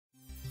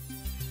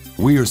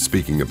We are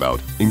speaking about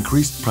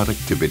increased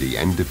productivity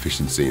and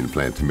efficiency in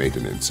plant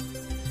maintenance.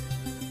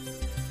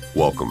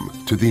 Welcome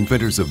to the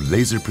inventors of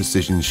laser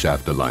precision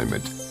shaft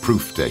alignment,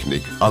 proof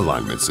technique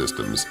alignment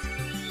systems.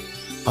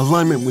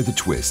 Alignment with a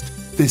twist.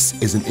 This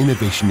is an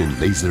innovation in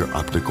laser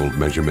optical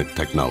measurement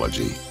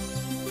technology.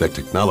 The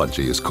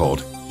technology is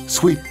called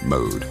sweep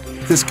mode.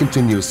 This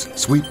continuous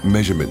sweep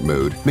measurement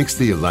mode makes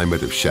the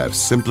alignment of shafts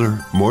simpler,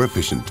 more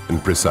efficient,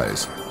 and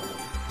precise.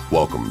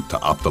 Welcome to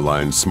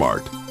Optalign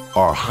Smart,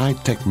 our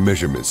high-tech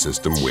measurement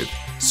system with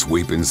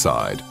sweep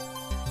inside.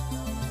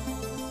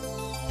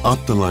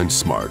 Optalign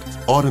Smart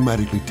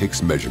automatically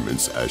takes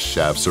measurements as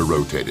shafts are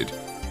rotated.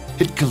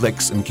 It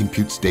collects and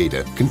computes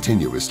data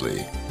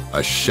continuously.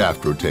 A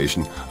shaft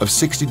rotation of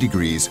 60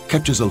 degrees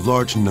captures a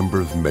large number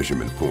of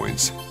measurement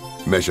points.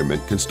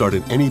 Measurement can start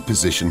in any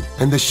position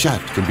and the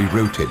shaft can be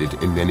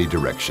rotated in any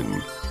direction.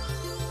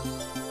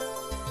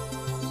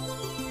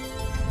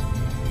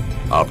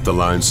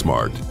 Optalign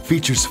Smart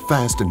features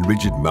fast and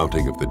rigid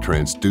mounting of the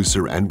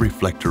transducer and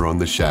reflector on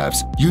the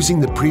shafts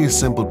using the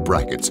pre-assembled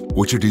brackets,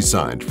 which are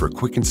designed for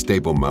quick and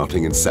stable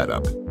mounting and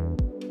setup.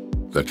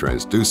 The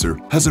transducer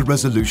has a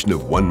resolution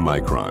of 1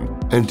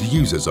 micron and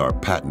uses our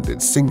patented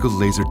single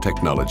laser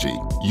technology,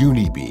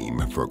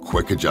 UniBeam, for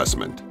quick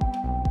adjustment.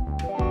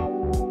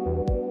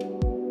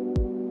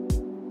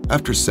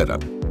 After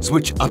setup,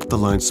 switch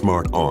Optalign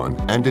Smart on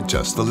and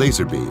adjust the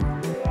laser beam.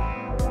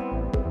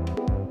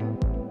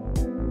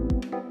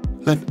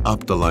 Let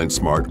Optalign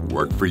Smart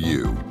work for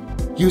you.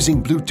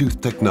 Using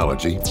Bluetooth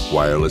technology,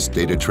 wireless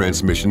data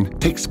transmission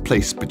takes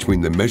place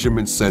between the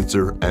measurement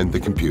sensor and the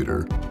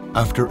computer.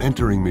 After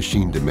entering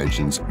machine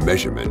dimensions,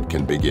 measurement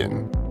can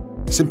begin.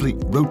 Simply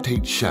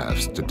rotate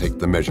shafts to take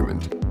the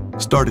measurement.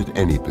 Start at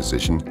any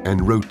position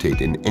and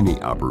rotate in any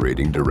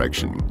operating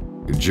direction.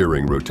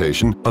 During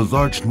rotation, a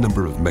large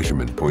number of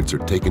measurement points are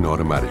taken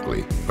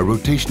automatically. A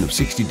rotation of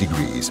 60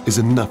 degrees is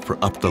enough for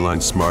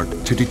Optalign Smart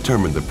to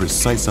determine the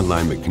precise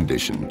alignment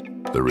condition.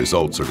 The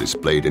results are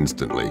displayed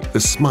instantly.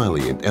 The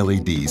smiley and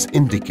LEDs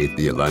indicate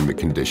the alignment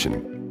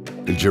condition.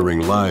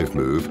 During live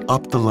move,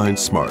 Optalign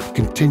Smart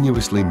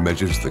continuously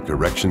measures the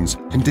corrections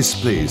and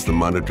displays the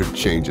monitored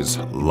changes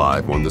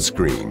live on the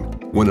screen.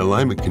 When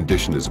alignment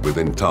condition is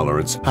within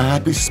tolerance, a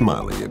happy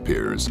smiley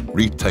appears.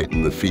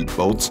 Retighten the feet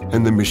bolts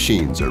and the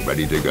machines are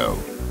ready to go.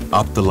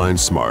 Optalign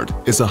Smart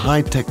is a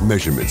high-tech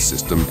measurement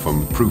system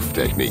from Proof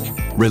Technique.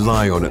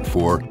 Rely on it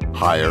for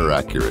higher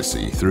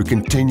accuracy through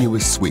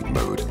continuous sweep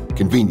mode,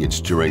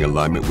 convenience during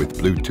alignment with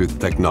Bluetooth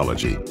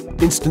technology,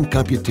 instant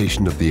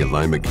computation of the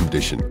alignment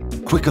condition,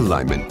 quick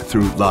alignment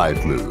through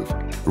live move,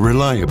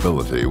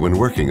 reliability when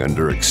working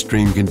under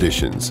extreme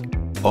conditions.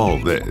 All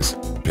this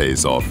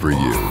pays off for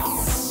you.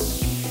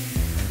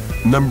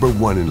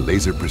 #1 in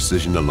laser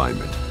precision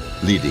alignment,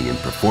 leading in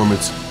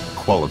performance,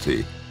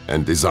 quality,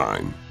 and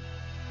design.